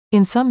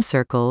In some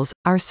circles,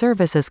 our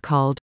service is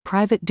called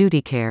private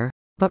duty care,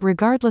 but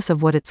regardless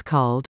of what it's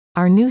called,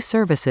 our new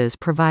services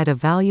provide a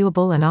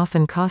valuable and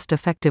often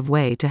cost-effective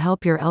way to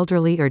help your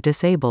elderly or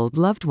disabled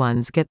loved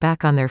ones get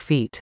back on their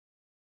feet.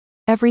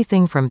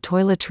 Everything from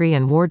toiletry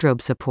and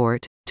wardrobe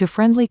support, to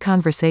friendly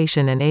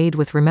conversation and aid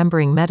with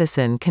remembering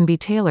medicine can be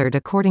tailored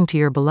according to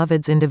your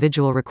beloved's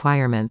individual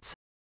requirements.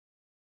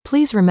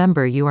 Please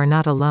remember you are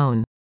not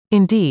alone.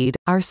 Indeed,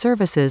 our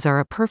services are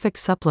a perfect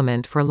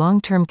supplement for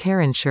long-term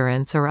care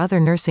insurance or other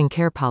nursing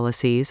care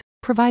policies,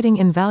 providing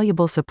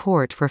invaluable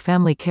support for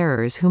family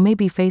carers who may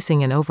be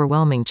facing an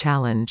overwhelming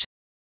challenge.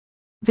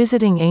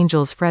 Visiting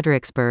Angels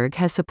Fredericksburg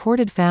has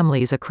supported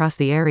families across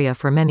the area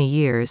for many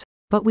years,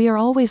 but we are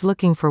always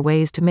looking for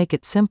ways to make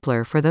it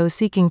simpler for those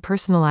seeking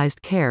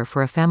personalized care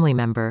for a family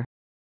member.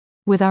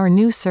 With our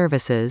new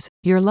services,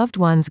 your loved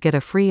ones get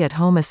a free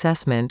at-home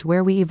assessment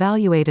where we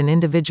evaluate an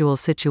individual's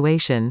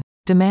situation,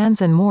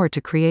 demands and more to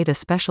create a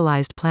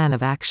specialized plan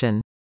of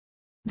action.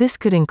 This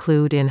could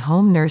include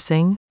in-home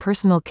nursing,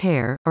 personal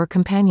care, or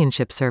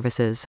companionship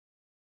services.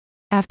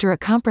 After a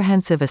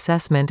comprehensive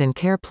assessment and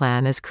care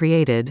plan is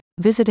created,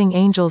 Visiting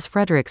Angels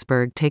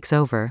Fredericksburg takes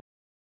over.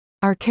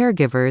 Our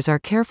caregivers are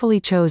carefully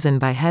chosen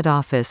by head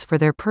office for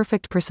their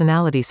perfect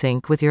personality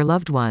sync with your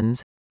loved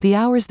ones, the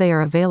hours they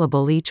are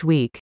available each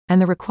week,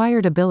 and the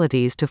required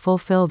abilities to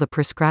fulfill the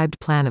prescribed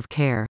plan of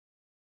care.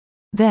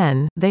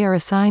 Then, they are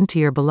assigned to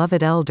your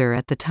beloved elder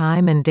at the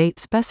time and date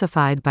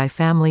specified by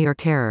family or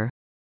carer.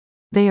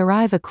 They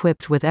arrive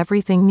equipped with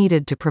everything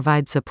needed to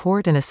provide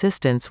support and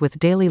assistance with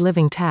daily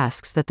living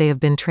tasks that they have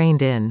been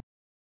trained in.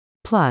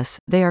 Plus,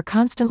 they are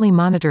constantly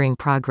monitoring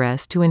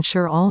progress to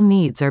ensure all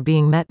needs are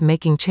being met,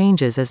 making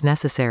changes as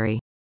necessary.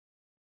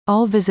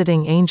 All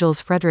Visiting Angels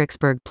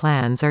Fredericksburg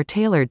plans are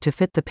tailored to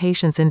fit the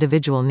patient's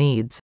individual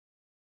needs.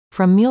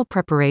 From meal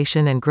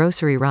preparation and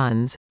grocery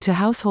runs, to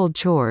household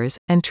chores,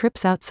 and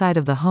trips outside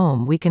of the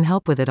home, we can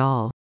help with it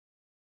all.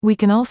 We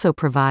can also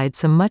provide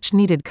some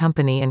much-needed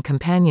company and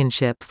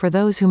companionship for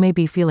those who may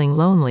be feeling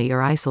lonely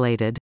or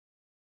isolated.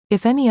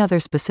 If any other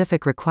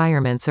specific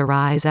requirements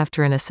arise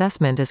after an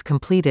assessment is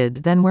completed,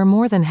 then we're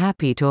more than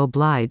happy to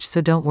oblige,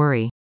 so don't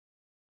worry.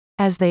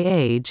 As they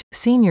age,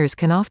 seniors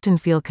can often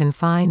feel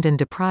confined and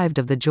deprived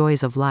of the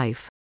joys of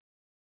life.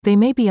 They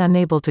may be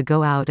unable to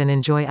go out and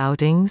enjoy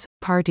outings,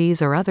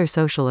 parties or other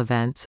social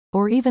events,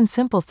 or even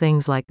simple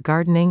things like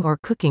gardening or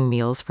cooking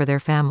meals for their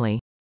family.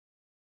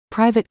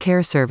 Private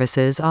care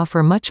services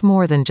offer much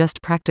more than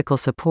just practical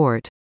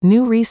support.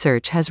 New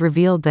research has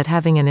revealed that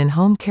having an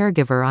in-home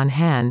caregiver on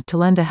hand to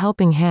lend a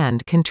helping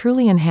hand can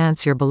truly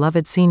enhance your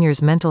beloved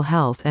senior's mental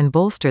health and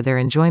bolster their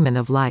enjoyment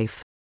of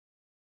life.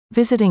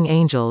 Visiting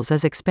Angels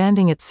is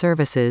expanding its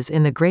services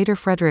in the greater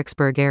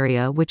Fredericksburg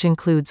area, which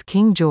includes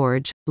King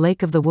George,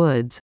 Lake of the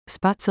Woods,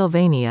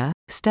 Spotsylvania,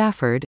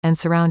 Stafford, and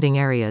surrounding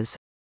areas.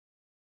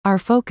 Our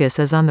focus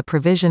is on the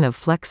provision of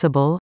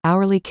flexible,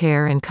 hourly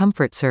care and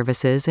comfort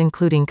services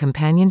including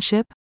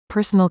companionship,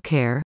 personal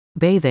care,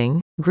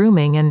 bathing,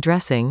 grooming and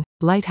dressing,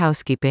 light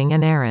housekeeping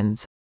and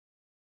errands.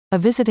 A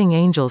Visiting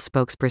Angels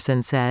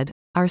spokesperson said,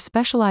 "Our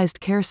specialized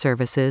care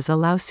services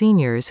allow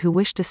seniors who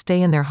wish to stay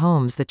in their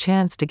homes the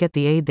chance to get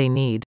the aid they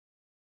need.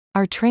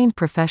 Our trained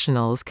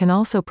professionals can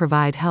also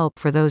provide help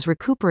for those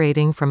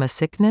recuperating from a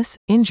sickness,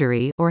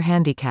 injury, or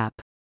handicap."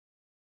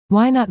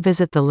 Why not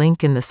visit the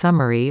link in the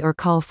summary or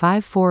call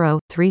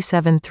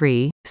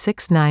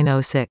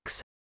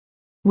 540-373-6906.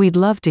 We'd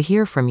love to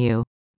hear from you.